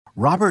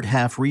Robert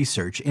Half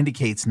research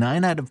indicates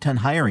 9 out of 10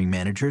 hiring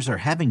managers are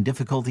having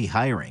difficulty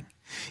hiring.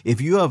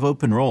 If you have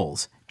open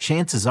roles,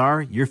 chances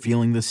are you're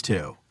feeling this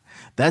too.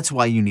 That's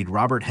why you need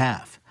Robert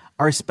Half.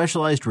 Our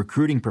specialized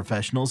recruiting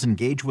professionals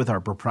engage with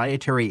our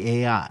proprietary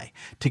AI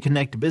to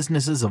connect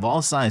businesses of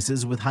all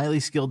sizes with highly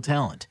skilled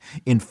talent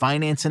in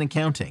finance and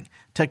accounting,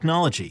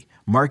 technology,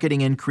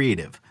 marketing and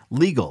creative,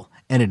 legal,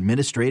 and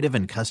administrative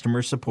and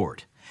customer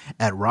support.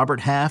 At Robert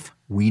Half,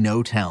 we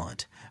know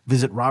talent.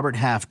 Visit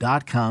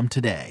roberthalf.com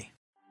today.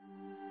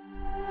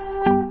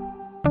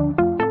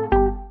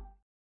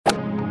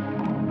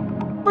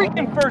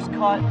 Freaking first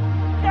cut.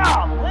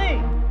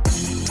 Golly.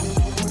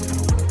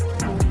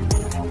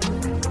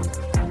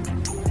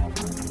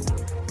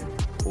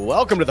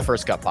 Welcome to the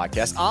First Cut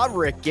Podcast. I'm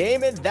Rick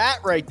Gaiman. That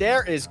right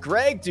there is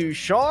Greg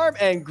Ducharme.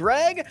 And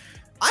Greg,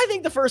 I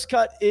think the First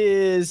Cut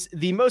is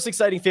the most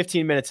exciting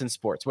 15 minutes in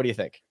sports. What do you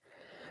think?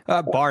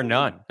 Bar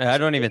none. I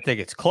don't even think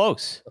it's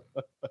close.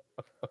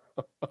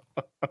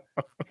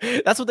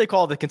 That's what they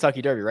call the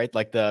Kentucky Derby, right?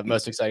 Like the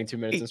most exciting 2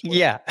 minutes in sports.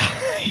 Yeah.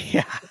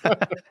 Yeah.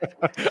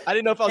 I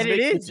didn't know if I was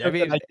making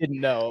it. I didn't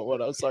know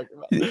what I was talking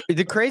about.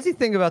 The crazy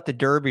thing about the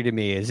Derby to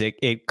me is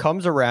it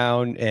comes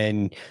around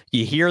and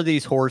you hear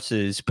these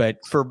horses, but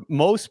for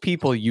most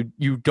people,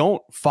 you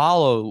don't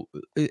follow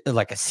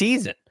like a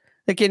season.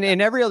 Like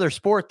in every other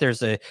sport,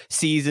 there's a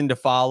season to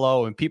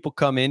follow and people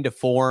come into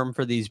form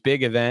for these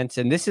big events.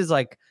 And this is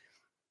like,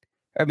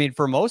 I mean,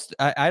 for most,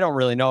 I don't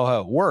really know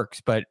how it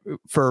works, but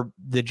for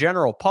the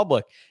general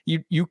public,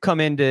 you come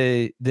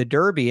into the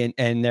Derby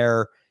and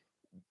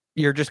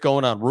you're just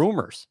going on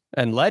rumors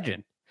and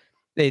legend.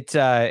 It's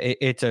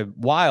a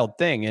wild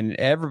thing and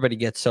everybody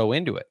gtes so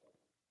into it.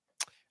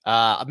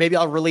 Maybe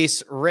I'll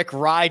release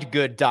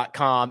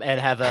rickridegood.com and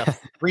have a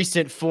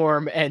recent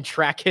form and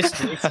track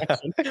history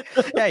section.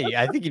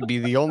 Yeah, I think you'd be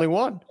the only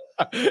one.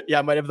 Yeah,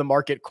 I might have the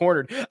market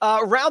cornered.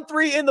 Round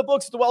 3 in the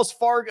books of the Wells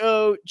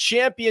Fargo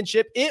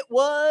Championship. It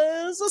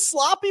was a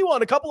sloppy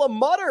one. A couple of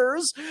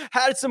mutters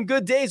had some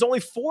good days.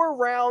 Only 4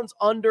 rounds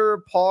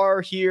under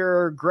par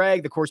here.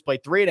 Greg, the course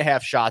played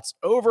 3.5 shots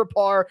over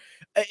par.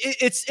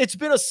 It's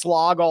been a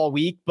slog all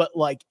week, but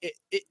like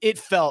it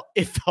felt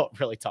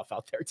really tough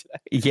out there today.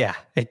 Yeah,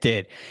 it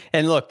did.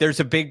 And look, there's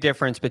a big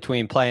difference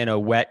between playing a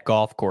wet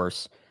golf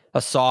course,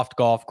 a soft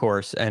golf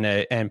course,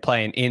 and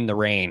playing in the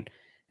rain.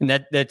 And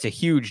that's a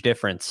huge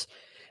difference.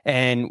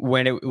 And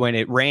when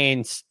it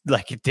rains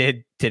like it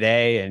did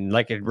today and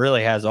like it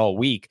really has all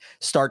week,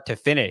 start to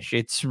finish,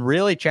 it's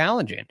really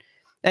challenging.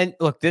 And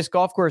look, this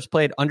golf course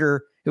it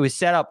was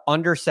set up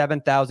under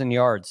 7,000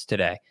 yards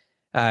today,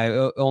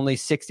 only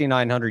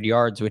 6,900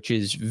 yards, which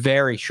is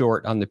very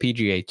short on the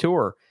PGA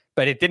Tour,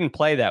 but it didn't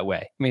play that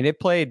way. I mean, it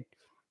played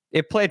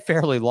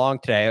fairly long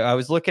today. I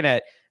was looking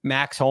at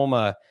Max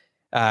Homa,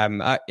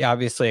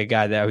 obviously a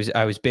guy that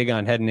I was big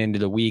on heading into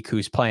the week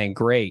who's playing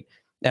great.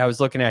 I was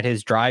looking at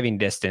his driving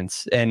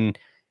distance, and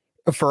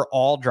for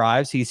all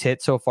drives he's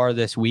hit so far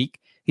this week,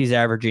 he's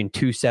averaging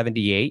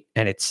 278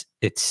 and it's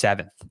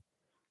 7th.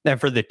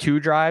 And for the 2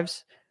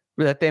 drives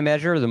that they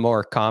measure, the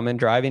more common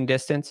driving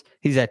distance,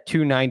 he's at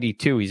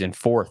 292. He's in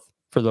 4th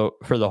for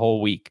the whole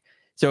week.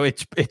 So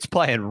it's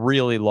playing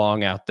really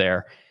long out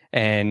there.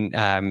 And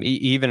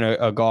even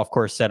a golf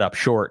course set up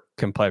short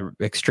can play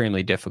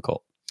extremely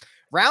difficult.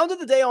 Round of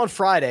the day on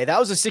Friday, that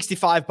was a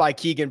 65 by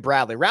Keegan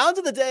Bradley. Round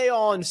of the day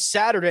on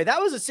Saturday, that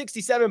was a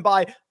 67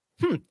 by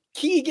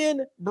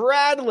Keegan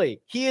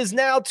Bradley. He is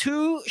now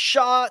 2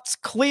 shots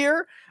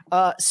clear,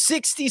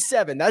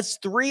 67. That's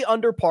 3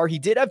 under par. He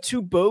did have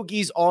 2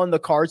 bogeys on the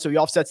card, so he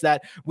offsets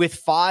that with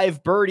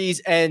 5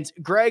 birdies. And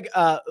Greg,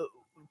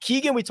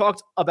 Keegan, we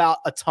talked about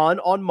a ton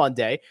on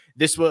Monday.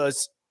 This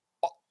was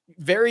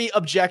very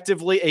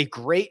objectively a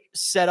great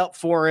setup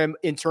for him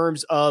in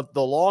terms of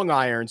the long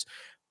irons.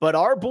 But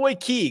our boy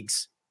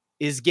Keegs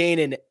is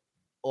gaining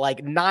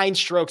like 9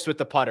 strokes with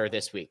the putter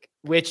this week,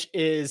 which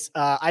is,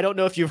 I don't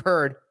know if you've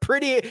heard,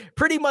 pretty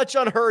much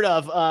unheard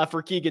of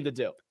for Keegan to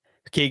do.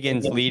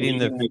 Keegan's leading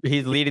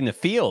the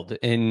field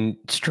in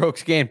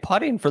strokes gained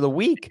putting for the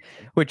week,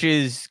 which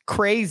is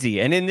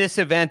crazy. And in this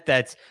event,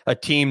 that's a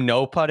team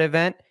no putt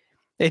event.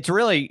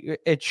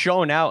 It's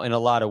shown out in a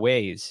lot of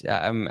ways.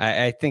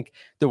 I think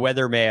the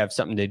weather may have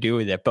something to do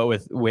with it, but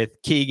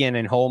with Keegan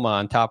and Homa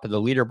on top of the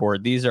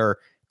leaderboard, these are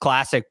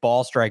classic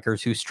ball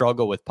strikers who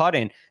struggle with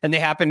putting, and they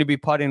happen to be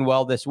putting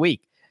well this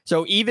week.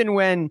 So even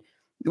when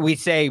we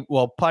say,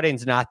 well,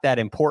 putting's not that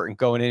important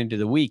going into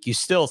the week, you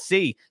still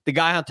see the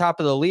guy on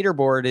top of the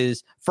leaderboard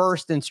is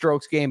first in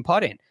strokes gained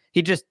putting.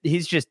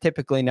 He's just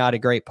typically not a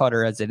great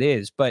putter as it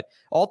is. But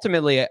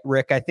ultimately,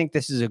 Rick, I think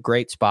this is a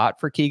great spot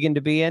for Keegan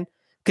to be in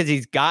because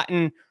he's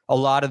gotten a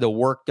lot of the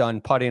work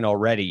done putting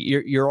already.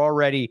 You're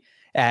already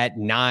at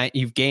 9.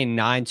 You've gained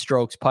 9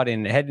 strokes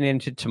putting heading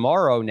into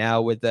tomorrow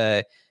now with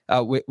a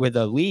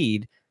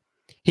lead.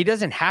 He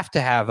doesn't have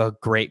to have a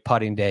great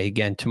putting day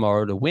again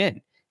tomorrow to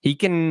win. He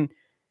can,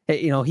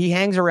 he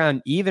hangs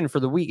around even for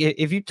the week.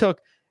 If you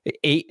took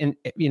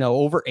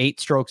over 8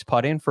 strokes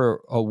putting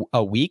for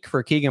a week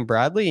for Keegan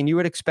Bradley, and you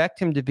would expect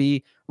him to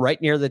be right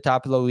near the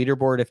top of the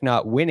leaderboard, if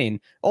not winning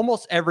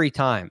almost every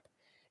time.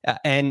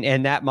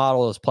 And that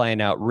model is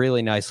playing out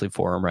really nicely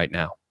for him right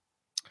now.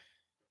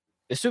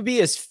 This would be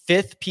his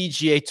 5th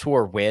PGA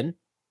Tour win.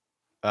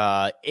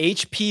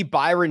 HP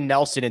Byron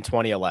Nelson in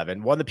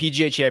 2011 won the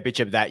PGA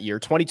Championship that year.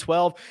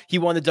 2012, he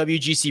won the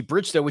WGC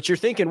Bridgestone, which you're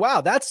thinking, wow,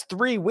 that's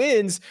 3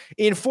 wins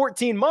in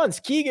 14 months.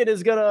 Keegan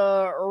is going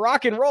to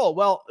rock and roll.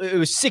 Well, it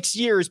was 6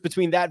 years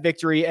between that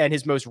victory and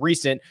his most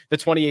recent, the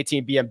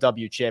 2018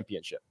 BMW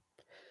Championship.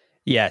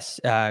 Yes,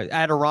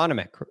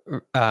 Adirondack.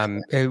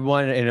 He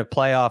won in a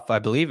playoff, I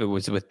believe it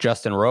was with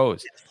Justin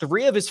Rose.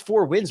 3 of his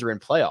 4 wins are in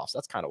playoffs.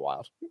 That's kind of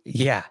wild.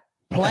 Yeah.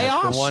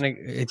 Playoffs?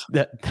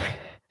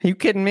 Are you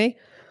kidding me?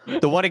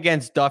 The one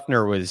against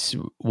Duffner was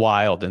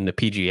wild in the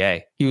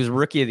PGA. He was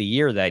Rookie of the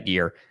Year that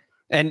year.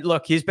 And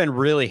look, he's been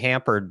really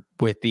hampered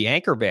with the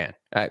anchor ban.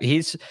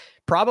 He's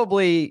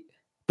probably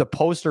the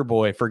poster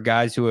boy for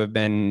guys who have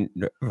been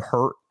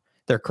hurt.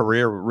 Their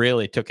career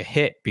really took a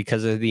hit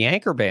because of the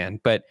anchor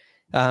ban. But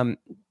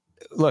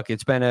look,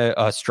 it's been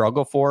a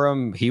struggle for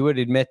him. He would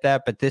admit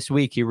that. But this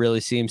week, he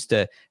really seems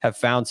to have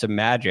found some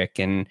magic.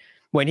 And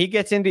when he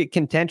gets into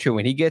contention,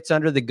 when he gets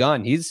under the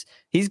gun, he's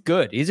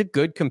good. He's a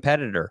good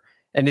competitor.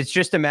 And it's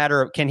just a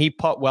matter of, can he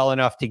putt well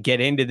enough to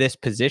get into this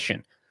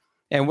position?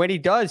 And when he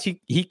does,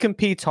 he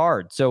competes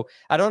hard. So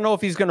I don't know if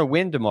he's going to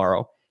win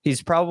tomorrow.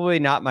 He's probably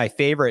not my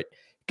favorite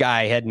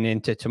guy heading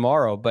into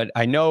tomorrow, but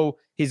I know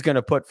he's going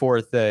to put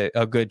forth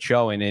a good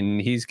showing, and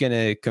he's going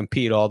to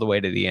compete all the way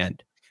to the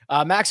end.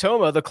 Max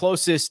Homa, the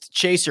closest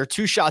chaser,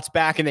 2 shots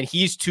back, and then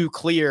he's 2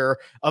 clear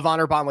of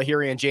Anirban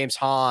Lahiri and James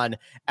Hahn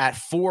at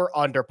 4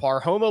 under par.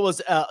 Homa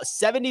was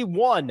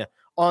 71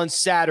 on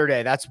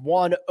Saturday. That's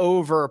 1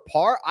 over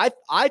par.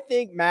 I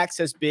think Max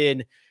has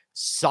been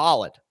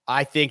solid.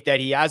 I think that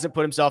he hasn't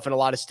put himself in a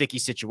lot of sticky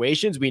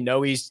situations. We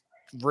know he's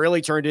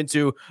really turned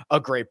into a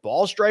great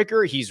ball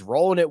striker. He's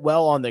rolling it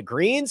well on the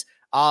greens.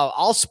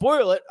 I'll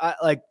spoil it.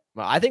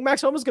 I think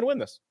Max Homa's going to win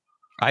this.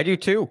 I do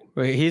too.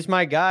 He's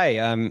my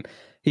guy.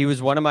 He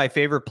was one of my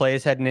favorite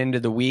plays heading into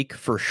the week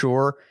for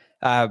sure.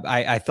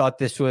 I thought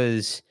this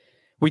was,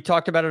 we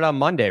talked about it on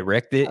Monday,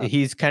 Rick.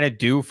 He's kind of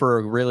due for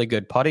a really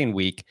good putting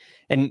week.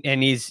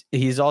 And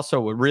he's also,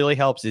 what really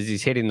helps is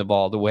he's hitting the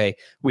ball the way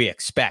we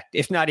expect,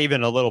 if not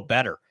even a little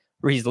better,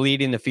 where he's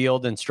leading the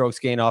field in strokes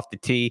gained off the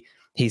tee.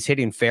 He's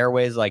hitting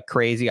fairways like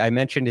crazy. I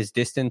mentioned his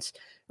distance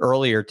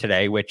earlier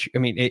today, which, I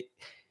mean,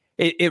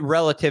 it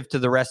relative to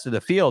the rest of the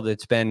field,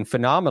 it's been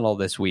phenomenal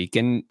this week.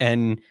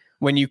 And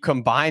when you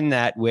combine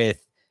that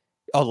with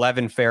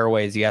 11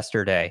 fairways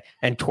yesterday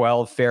and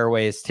 12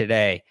 fairways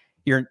today,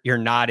 you're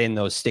not in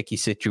those sticky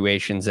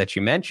situations that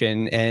you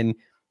mentioned, and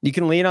you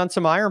can lean on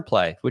some iron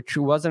play, which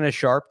wasn't as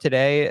sharp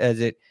today as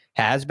it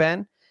has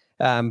been.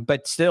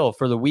 But still,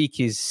 for the week,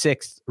 he's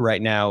 6th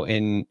right now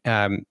in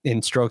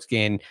strokes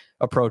gained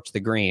approach the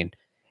green,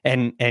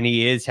 and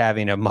he is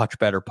having a much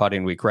better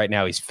putting week right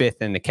now. He's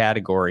 5th in the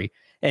category,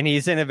 and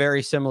he's in a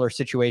very similar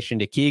situation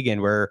to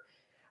Keegan, where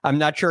I'm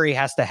not sure he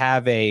has to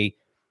have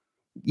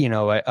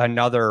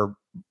another.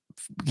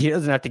 He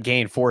doesn't have to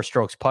gain 4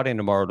 strokes putting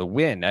tomorrow to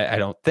win. I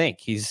don't think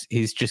he's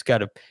just got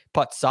to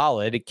putt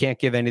solid. It can't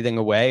give anything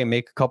away and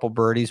make a couple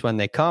birdies when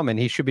they come, and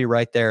he should be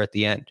right there at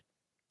the end.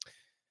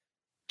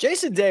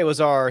 Jason Day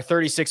was our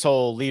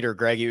 36-hole leader,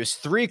 Greg. He was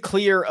 3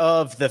 clear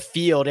of the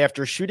field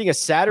after shooting a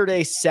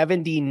Saturday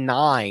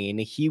 79.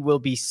 He will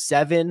be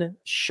 7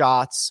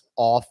 shots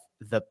off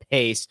the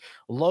pace,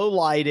 low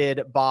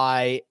lighted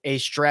by a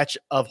stretch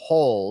of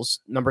holes,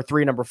 number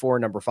 3, number 4,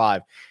 number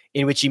 5,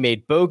 in which he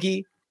made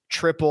bogey,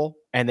 triple,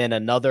 and then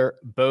another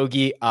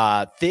bogey.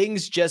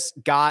 Things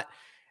just got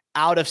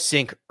out of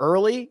sync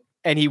early,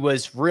 and he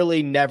was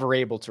really never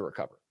able to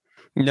recover.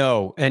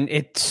 No, and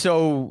it's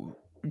so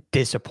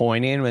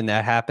disappointing when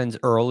that happens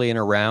early in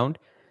a round,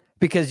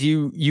 because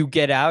you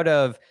get out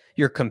of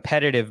your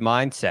competitive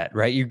mindset,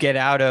 right? You get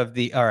out of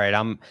the, all right,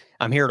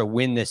 I'm here to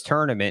win this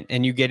tournament,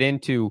 and you get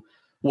into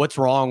what's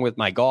wrong with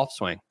my golf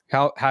swing.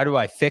 How do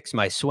I fix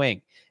my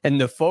swing? And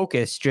the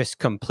focus just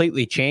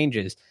completely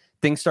changes.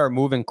 Things start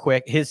moving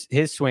quick. His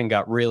swing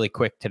got really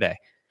quick today.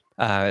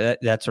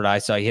 That's what I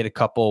saw. He hit a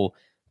couple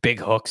big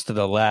hooks to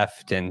the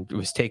left and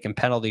was taking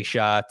penalty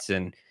shots,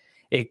 and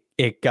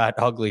it got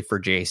ugly for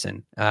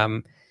Jason.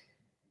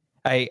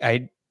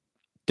 I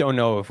don't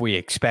know if we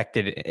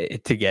expected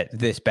it to get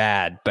this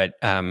bad, but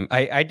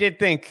I did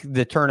think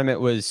the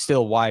tournament was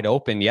still wide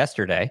open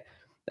yesterday.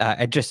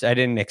 I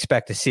didn't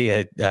expect to see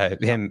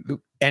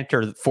him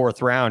enter the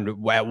 4th round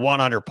at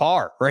 1 under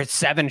par, right?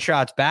 7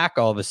 shots back.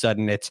 All of a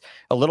sudden, it's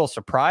a little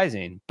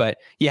surprising, but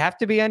you have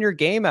to be on your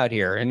game out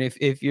here. And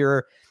if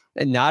you're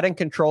not in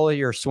control of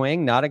your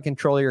swing, not in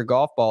control of your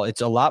golf ball,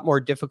 it's a lot more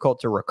difficult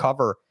to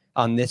recover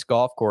on this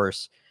golf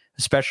course,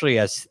 especially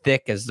as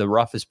thick as the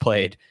rough is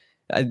played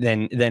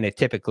than it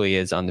typically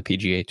is on the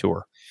PGA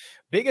Tour.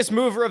 Biggest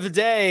mover of the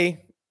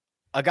day,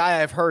 a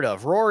guy I've heard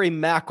of, Rory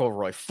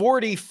McIlroy,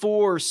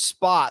 44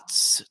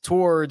 spots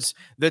towards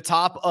the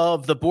top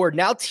of the board.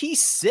 Now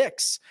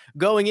T6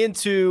 going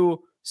into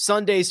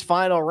Sunday's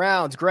final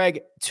rounds.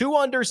 Greg, 2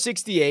 under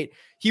 68.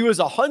 He was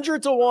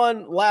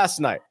 100-1 last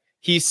night.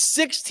 He's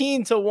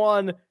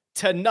 16-1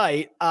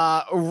 tonight.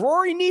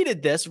 Rory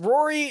needed this.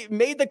 Rory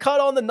made the cut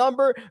on the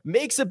number,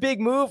 makes a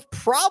big move.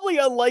 Probably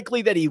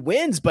unlikely that he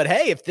wins, but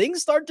hey, if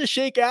things start to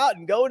shake out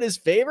and go in his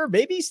favor,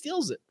 maybe he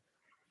steals it.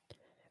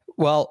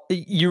 Well,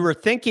 you were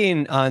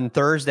thinking on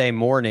Thursday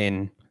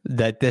morning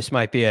that this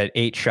might be an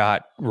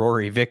 8-shot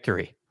Rory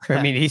victory.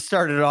 I mean, he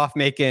started off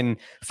making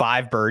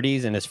 5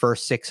 birdies in his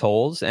first 6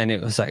 holes, and it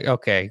was like,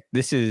 okay,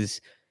 this is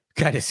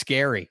kind of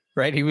scary,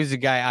 right? He was a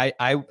guy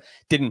I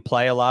didn't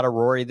play a lot of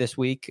Rory this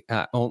week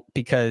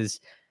because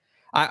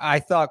I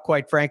thought,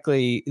 quite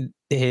frankly,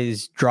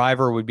 his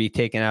driver would be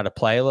taken out of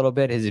play a little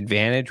bit. His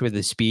advantage with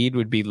his speed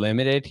would be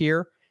limited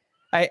here.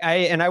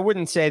 I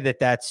wouldn't say that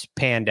that's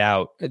panned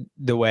out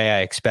the way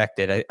I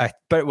expected.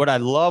 But what I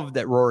love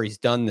that Rory's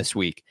done this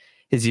week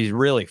is he's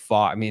really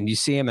fought. I mean, you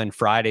see him in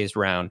Friday's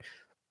round.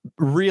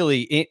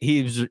 Really,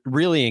 he was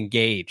really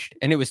engaged,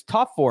 and it was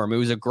tough for him. It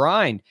was a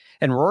grind,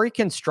 and Rory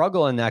can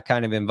struggle in that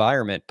kind of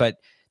environment. But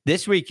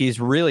this week, he's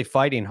really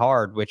fighting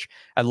hard, which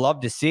I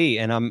love to see,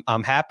 and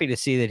I'm happy to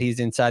see that he's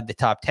inside the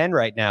top 10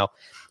 right now.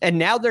 And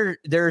now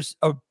there's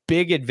a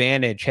big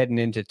advantage heading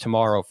into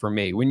tomorrow for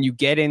me. When you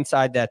get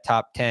inside that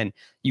top 10,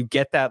 you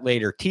get that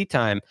later tee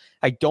time.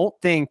 I don't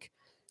think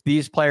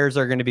these players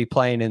are going to be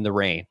playing in the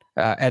rain,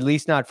 at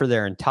least not for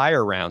their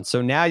entire round.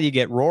 So now you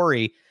get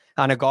Rory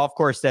on a golf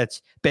course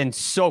that's been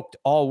soaked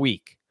all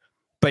week,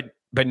 but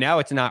now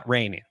it's not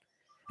raining.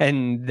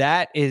 And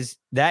that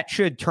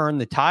should turn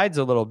the tides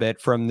a little bit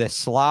from this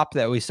slop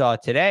that we saw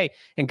today.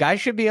 And guys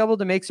should be able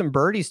to make some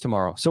birdies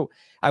tomorrow. So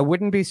I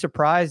wouldn't be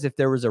surprised if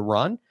there was a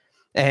run.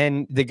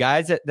 And the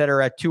guys that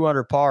are at 2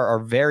 under par are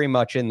very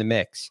much in the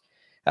mix.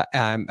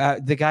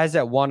 The guys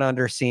at 1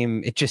 under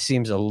just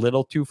seems a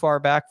little too far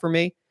back for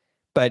me.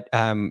 But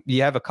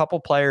you have a couple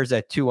players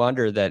at 2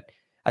 under that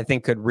I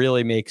think could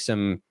really make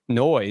some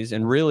noise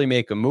and really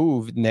make a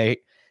move. And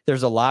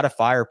there's a lot of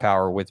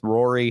firepower with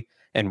Rory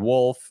and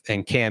Wolf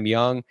and Cam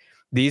Young.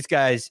 These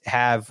guys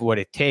have what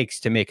it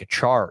takes to make a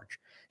charge.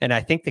 And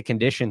I think the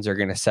conditions are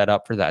going to set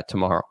up for that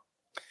tomorrow.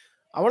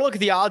 I want to look at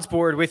the odds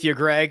board with you,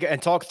 Greg,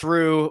 and talk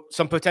through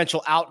some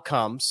potential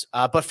outcomes.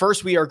 But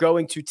first, we are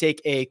going to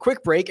take a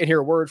quick break and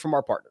hear a word from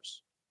our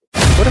partners.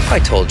 What if I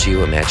told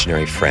you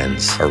imaginary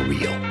friends are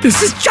real?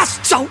 This is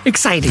just so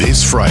exciting.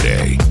 This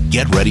Friday,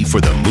 get ready for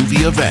the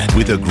movie event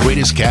with the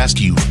greatest cast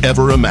you've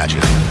ever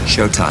imagined.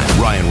 Showtime.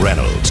 Ryan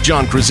Reynolds,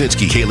 John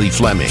Krasinski, Kaylee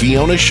Fleming,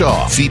 Fiona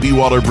Shaw, Phoebe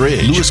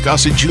Waller-Bridge, Louis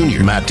Gossett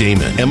Jr., Matt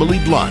Damon, Emily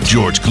Blunt,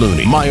 George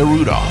Clooney, Maya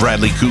Rudolph,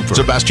 Bradley Cooper,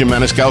 Sebastian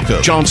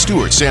Maniscalco, Jon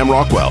Stewart, Sam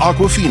Rockwell,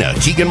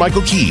 Awkwafina,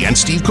 Keegan-Michael Key, and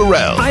Steve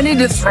Carell. I need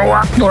to throw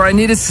up or I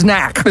need a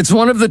snack. It's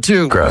one of the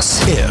two.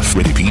 Gross. If.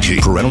 Rated PG.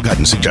 Parental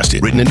guidance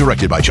suggested. Written and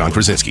directed by John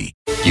Krasinski.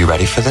 You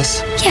ready for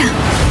this? Yeah.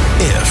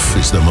 If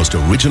is the most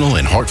original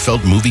and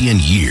heartfelt movie in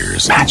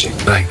years.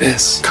 Magic like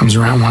this comes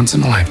around once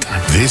in a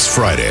lifetime. This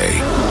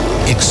Friday,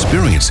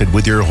 experience it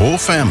with your whole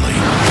family.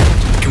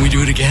 Can we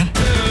do it again?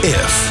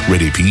 If.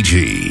 Rated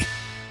PG.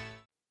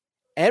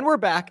 And we're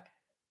back.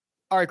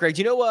 All right, Greg,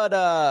 do you know what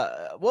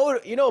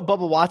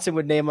Bubba Watson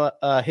would name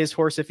his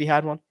horse if he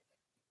had one?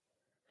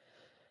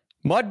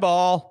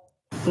 Mudball.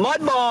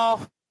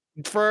 Mudball.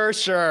 For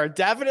sure.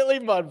 Definitely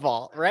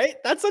Mudball, right?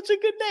 That's such a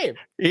good name.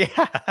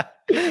 Yeah.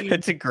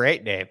 It's a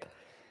great name.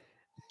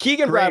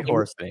 Keegan Great Bradley.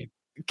 horse name.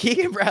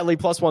 Keegan Bradley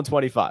plus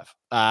 125.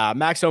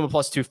 Max Homa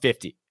plus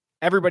 250.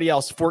 Everybody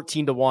else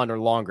 14-1 or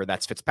longer.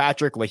 That's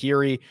Fitzpatrick,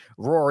 Lahiri,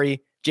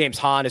 Rory. James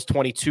Hahn is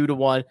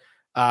 22-1.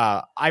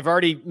 I've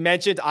already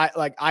mentioned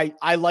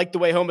I like the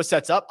way Homa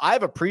sets up. I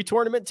have a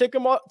pre-tournament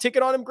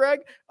ticket on him, Greg.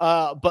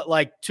 But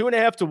like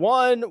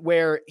 2.5-1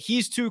 where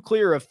he's 2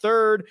 clear of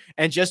third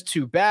and just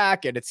 2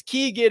 back, and it's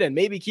Keegan, and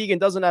maybe Keegan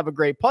doesn't have a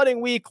great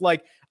putting week.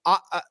 Like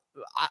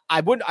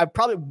I'm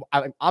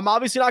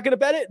obviously not going to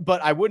bet it,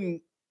 but I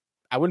wouldn't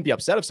be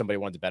upset if somebody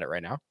wanted to bet it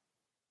right now.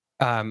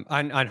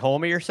 On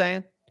Homa, you're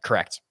saying?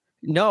 Correct.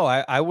 No,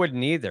 I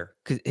wouldn't either,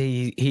 because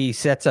he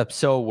sets up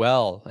so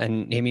well,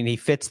 and I mean he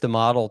fits the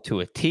model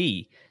to a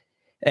T,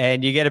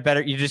 and you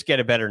just get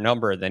a better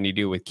number than you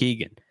do with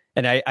Keegan.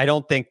 And I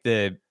don't think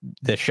the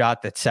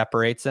shot that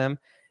separates them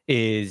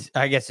is,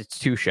 I guess it's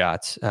 2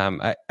 shots.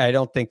 I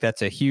don't think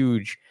that's a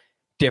huge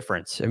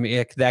difference. I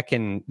mean that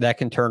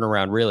can turn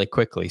around really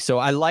quickly. So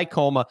I like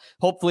Homa.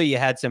 Hopefully you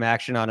had some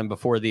action on him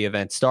before the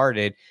event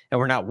started, and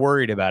we're not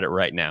worried about it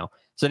right now.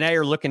 So now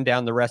you're looking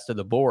down the rest of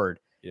the board.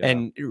 Yeah.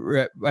 And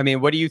I mean,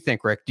 what do you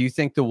think, Rick? Do you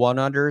think the 1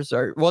 unders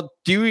are, well,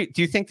 do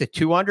you think the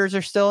 2 unders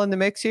are still in the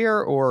mix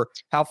here, or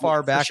how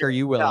far back are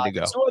you willing to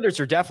go? The 2 unders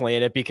are definitely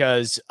in it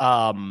because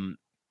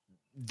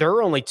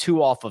they're only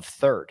 2 off of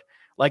third.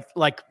 Like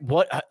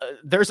what?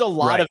 There's a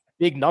lot of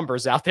big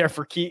numbers out there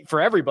for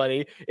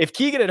everybody. If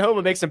Keegan and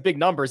Homa make some big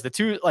numbers, the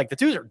twos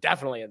are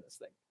definitely in this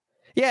thing.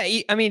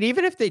 Yeah, I mean,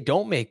 even if they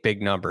don't make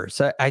big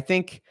numbers, I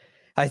think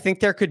I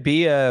think there could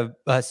be a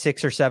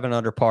 6 or 7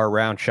 under par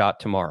round shot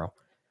tomorrow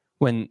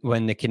when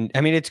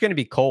it's going to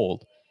be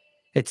cold.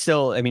 It's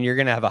still, you're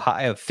going to have a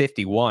high of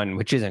 51,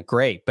 which isn't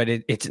great, but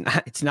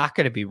it's not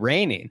going to be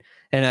raining.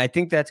 And I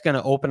think that's going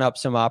to open up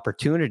some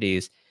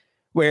opportunities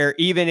where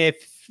even if,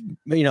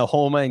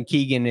 Homa and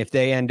Keegan, if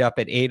they end up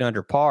at 8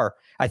 under par,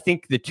 I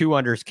think the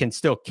 2-unders can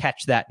still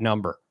catch that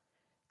number.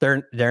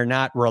 They're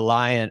not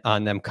reliant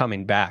on them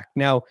coming back.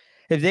 Now,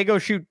 if they go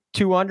shoot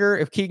 2 under,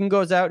 if Keegan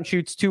goes out and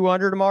shoots 2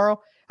 under tomorrow,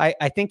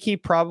 I think he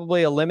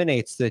probably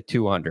eliminates the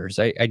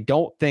 2-unders. I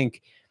don't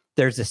think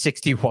there's a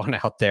 61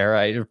 out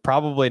there.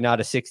 Probably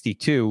not a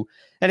 62.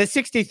 And a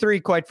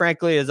 63, quite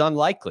frankly, is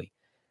unlikely.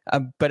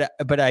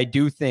 But I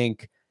do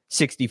think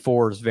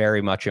 64 is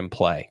very much in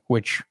play,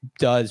 which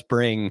does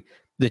bring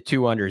the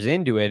 2-unders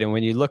into it. And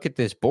when you look at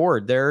this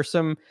board, there are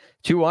some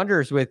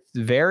 2-unders with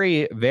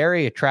very,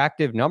 very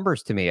attractive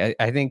numbers to me.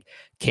 I think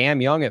Cam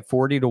Young at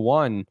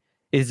 40-1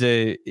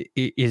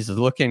 is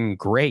looking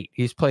great.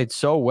 He's played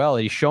so well.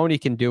 He's shown he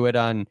can do it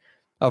on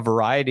a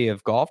variety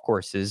of golf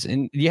courses.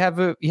 And you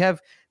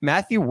have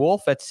Matthew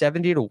Wolff at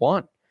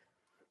 70-1.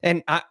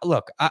 And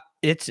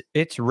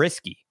it's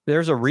risky.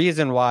 There's a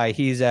reason why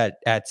he's at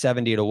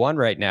 70-1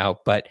 right now,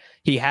 but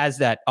he has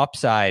that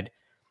upside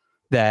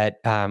that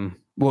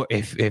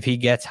if he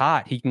gets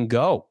hot, he can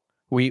go.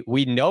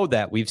 We know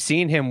that. We've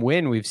seen him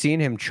win. We've seen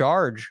him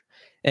charge.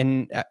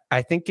 And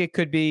I think it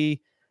could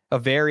be a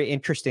very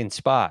interesting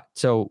spot.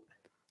 So,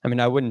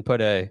 I wouldn't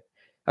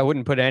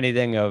put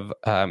anything of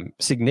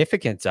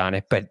significance on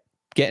it, but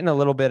getting a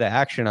little bit of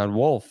action on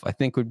Wolff, I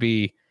think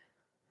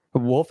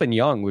Wolff and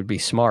Young would be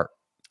smart.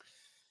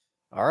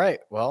 All right.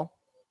 Well,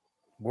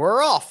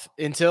 we're off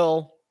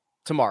until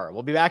tomorrow.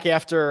 We'll be back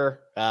after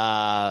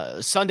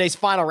Sunday's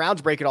final round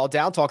to break it all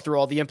down, talk through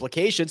all the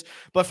implications.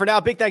 But for now,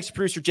 big thanks to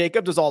producer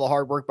Jacob, does all the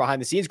hard work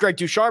behind the scenes. Greg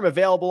Ducharme,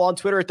 available on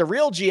Twitter at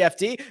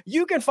 @TheRealGFT.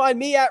 You can find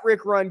me at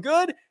Rick Run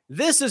Good.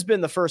 This has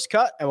been The First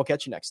Cut, and we'll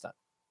catch you next time.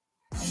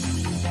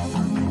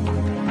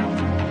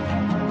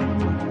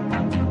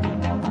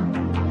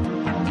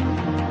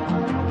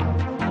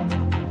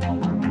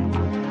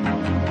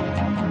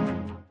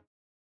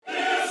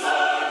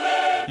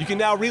 You can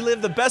now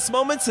relive the best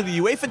moments of the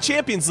UEFA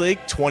Champions League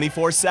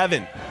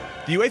 24/7.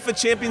 The UEFA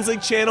Champions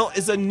League channel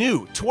is a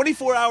new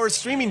 24-hour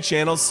streaming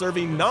channel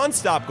serving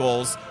non-stop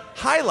goals,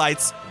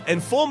 highlights,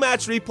 and full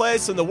match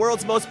replays from the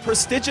world's most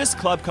prestigious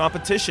club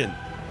competition.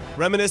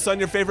 Reminisce on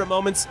your favorite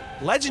moments,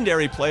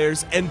 legendary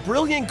players, and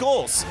brilliant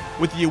goals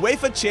with the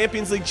UEFA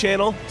Champions League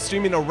channel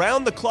streaming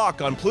around the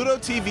clock on Pluto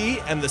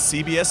TV and the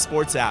CBS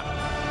Sports app.